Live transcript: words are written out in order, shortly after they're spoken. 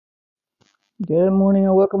Good morning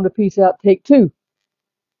and welcome to Peace Out Take Two.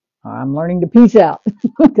 I'm learning to peace out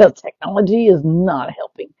because technology is not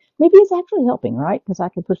helping. Maybe it's actually helping, right? Because I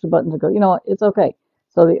can push the buttons and go, it's okay.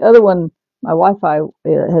 So the other one, my Wi-Fi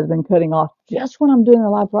has been cutting off just when I'm doing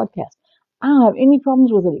a live broadcast. I don't have any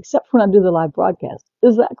problems with it except when I do the live broadcast.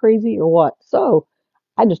 Is that crazy or what? So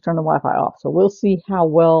I just turned the Wi-Fi off. So we'll see how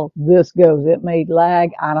well this goes. It may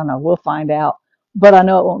lag. I don't know. We'll find out. But I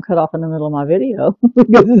know it won't cut off in the middle of my video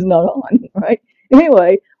because it's not on, right?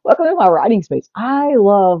 Anyway, welcome to my writing space.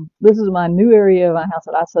 This is my new area of my house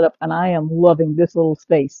that I set up, and I am loving this little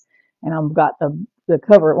space. And I've got the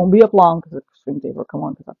cover. It won't be up long because the screensaver will come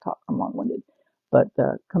on because I'm long-winded. But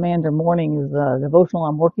Commander Morning is a devotional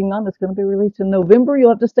I'm working on. It's going to be released in November. You'll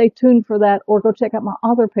have to stay tuned for that, or go check out my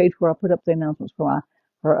author page where I put up the announcements for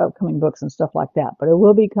upcoming books and stuff like that. But it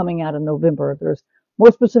will be coming out in November. There's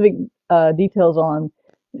more specific details on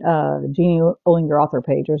Jeannie Olinger author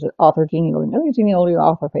page, or is it author Jeannie Olinger? I think it's Jeannie Olinger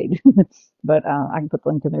author page, but I can put the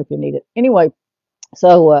link in there if you need it. Anyway,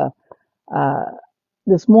 so uh,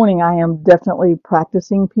 this morning I am definitely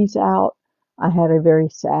practicing peace out. I had a very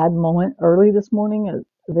sad moment early this morning,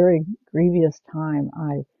 a very grievous time.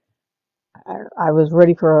 I was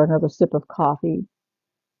ready for another sip of coffee,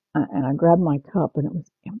 and I grabbed my cup and it was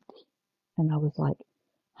empty. And I was like,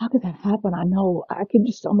 how could that happen? I know I could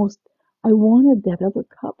just almost, I wanted that other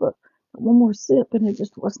cup of one more sip and it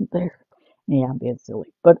just wasn't there. Yeah, I'm being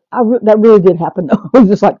silly. But that really did happen. I was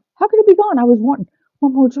just like, how could it be gone? I was wanting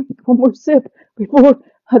one more drink, one more sip before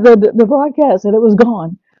the broadcast and it was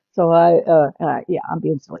gone. So yeah, I'm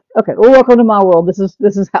being silly. Okay, well, welcome to my world. This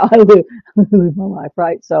is how I live my life,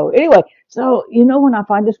 right? So anyway, when I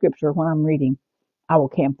find a scripture when I'm reading, I will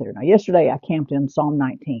camp there. Now, yesterday I camped in Psalm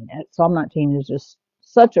 19. And Psalm 19 is just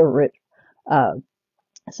such a rich uh,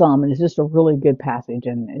 psalm, and it's just a really good passage,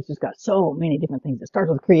 and it's just got so many different things. It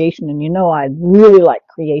starts with creation, and I really like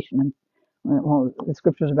creation, and when the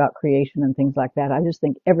scriptures about creation and things like that. I just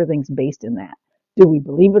think everything's based in that. Do we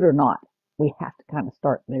believe it or not? We have to kind of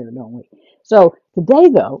start there, don't we? So today,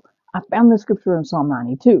 though, I found the scripture in Psalm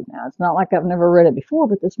 92. Now, it's not like I've never read it before,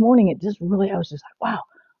 but this morning I was just like, wow,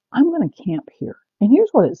 I'm going to camp here. And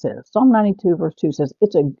here's what it says. Psalm 92 verse 2 says,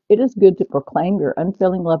 it is good to proclaim your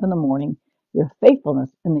unfailing love in the morning, your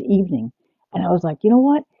faithfulness in the evening. And I was like, you know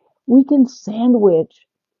what? We can sandwich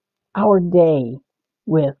our day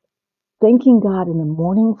with thanking God in the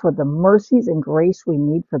morning for the mercies and grace we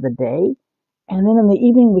need for the day. And then in the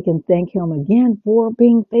evening, we can thank Him again for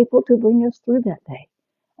being faithful to bring us through that day.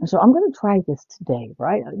 And so I'm going to try this today,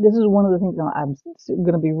 right? This is one of the things I'm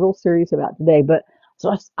going to be real serious about today. But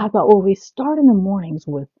so I thought, well, we start in the mornings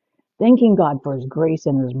with thanking God for His grace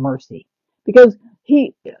and His mercy. Because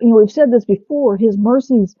we've said this before, His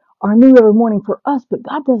mercies are new every morning for us, but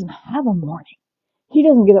God doesn't have a morning. He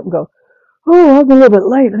doesn't get up and go, oh, I'm a little bit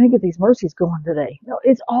late. Let me get these mercies going today. No,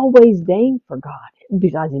 it's always day for God.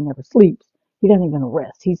 Besides, He never sleeps. He doesn't even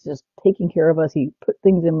rest. He's just taking care of us. He put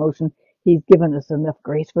things in motion. He's given us enough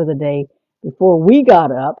grace for the day before we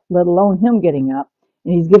got up, let alone Him getting up.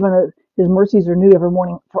 And He's given us, His mercies are new every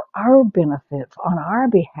morning for our benefit, on our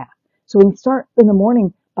behalf. So we start in the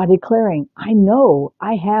morning by declaring, I know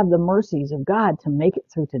I have the mercies of God to make it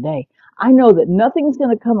through today. I know that nothing's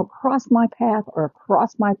going to come across my path or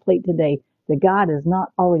across my plate today that God has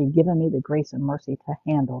not already given me the grace and mercy to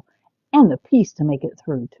handle, and the peace to make it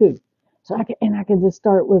through too. So I can just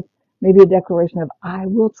start with maybe a declaration of, I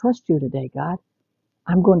will trust you today, God.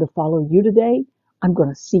 I'm going to follow you today. I'm going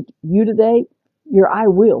to seek you today. Your I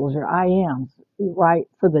wills, your I ams, right,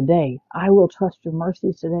 for the day. I will trust your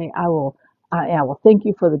mercies today. I will thank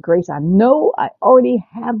you for the grace. I know I already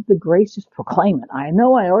have the grace. Just proclaim it. I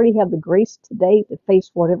know I already have the grace today to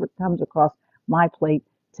face whatever comes across my plate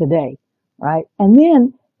today, right? And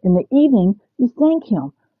then in the evening, you thank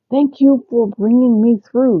Him. Thank you for bringing me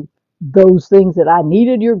through those things that I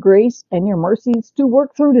needed your grace and your mercies to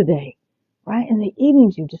work through today, right? In the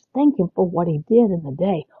evenings, you just thank Him for what He did in the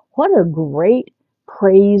day. What a great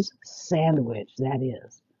praise sandwich that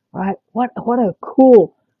is, right? What a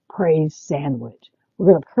cool praise sandwich.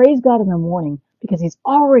 We're going to praise God in the morning because He's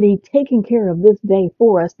already taken care of this day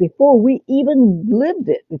for us before we even lived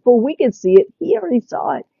it, before we could see it. He already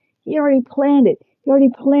saw it. He already planned it. He already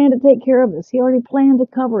planned to take care of us. He already planned to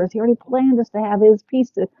cover us. He already planned us to have His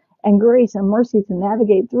peace and grace and mercy to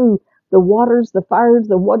navigate through the waters, the fires,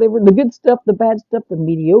 the whatever, the good stuff, the bad stuff, the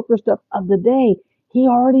mediocre stuff of the day. He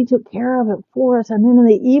already took care of it for us. And then in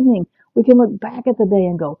the evening, we can look back at the day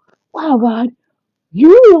and go, wow, God, you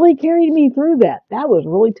really carried me through that. That was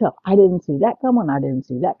really tough. I didn't see that coming. I didn't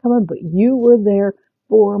see that coming, but you were there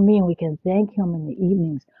for me. And we can thank Him in the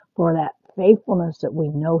evenings for that faithfulness that we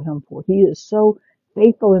know him for. He is so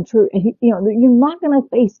faithful and true. And you're not going to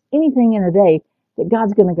face anything in a day that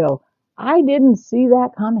God's going to go, I didn't see that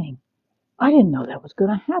coming. I didn't know that was going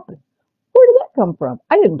to happen. Where did that come from?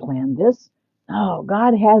 I didn't plan this. No,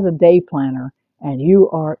 God has a day planner and you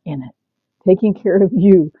are in it. Taking care of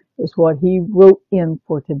you is what he wrote in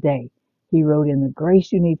for today. He wrote in the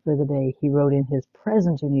grace you need for the day. He wrote in his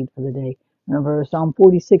presence you need for the day. Remember Psalm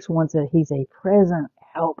 46 once said he's a present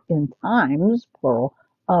help in times, plural,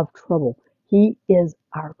 of trouble. He is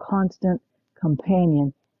our constant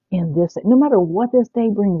companion in this. No matter what this day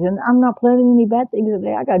brings in, I'm not planning any bad things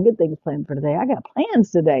today. I got good things planned for today. I got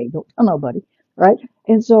plans today. Don't tell nobody, right?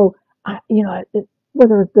 And so,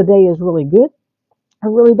 whether the day is really good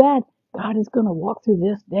are really bad, God is going to walk through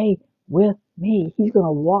this day with me. He's going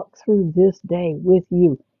to walk through this day with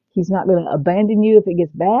you. He's not going to abandon you if it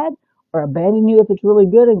gets bad or abandon you if it's really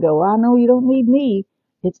good and go, I know you don't need me.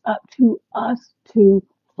 It's up to us to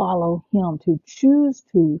follow him, to choose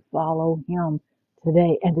to follow him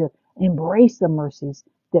today and to embrace the mercies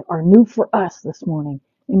that are new for us this morning.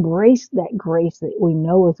 Embrace that grace that we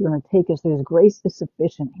know is going to take us through. His grace is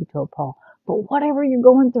sufficient, he told Paul. But whatever you're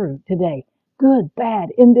going through today, good, bad,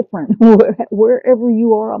 indifferent, wherever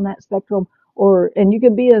you are on that spectrum, and you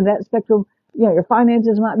can be in that spectrum, your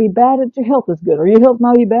finances might be bad and your health is good, or your health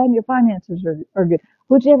might be bad and your finances are good.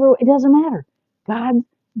 Whichever, it doesn't matter. God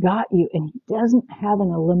got you, and he doesn't have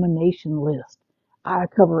an elimination list. I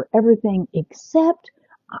cover everything except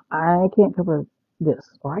I can't cover this,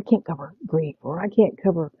 or I can't cover grief, or I can't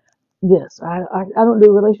cover this. I don't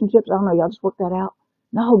do relationships. I don't know. Y'all just work that out.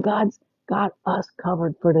 No, God's got us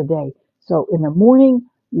covered for today. So in the morning,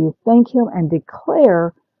 you thank him and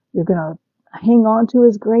declare you're going to hang on to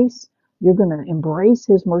his grace. You're going to embrace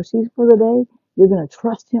his mercies for the day. You're going to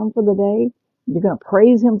trust him for the day. You're going to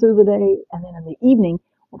praise him through the day. And then in the evening,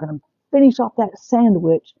 we're going to finish off that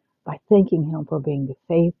sandwich by thanking him for being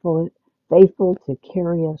faithful to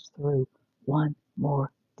carry us through one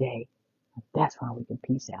more day. That's why we can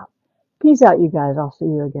peace out. Peace out, you guys. I'll see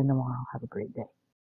you again tomorrow. Have a great day.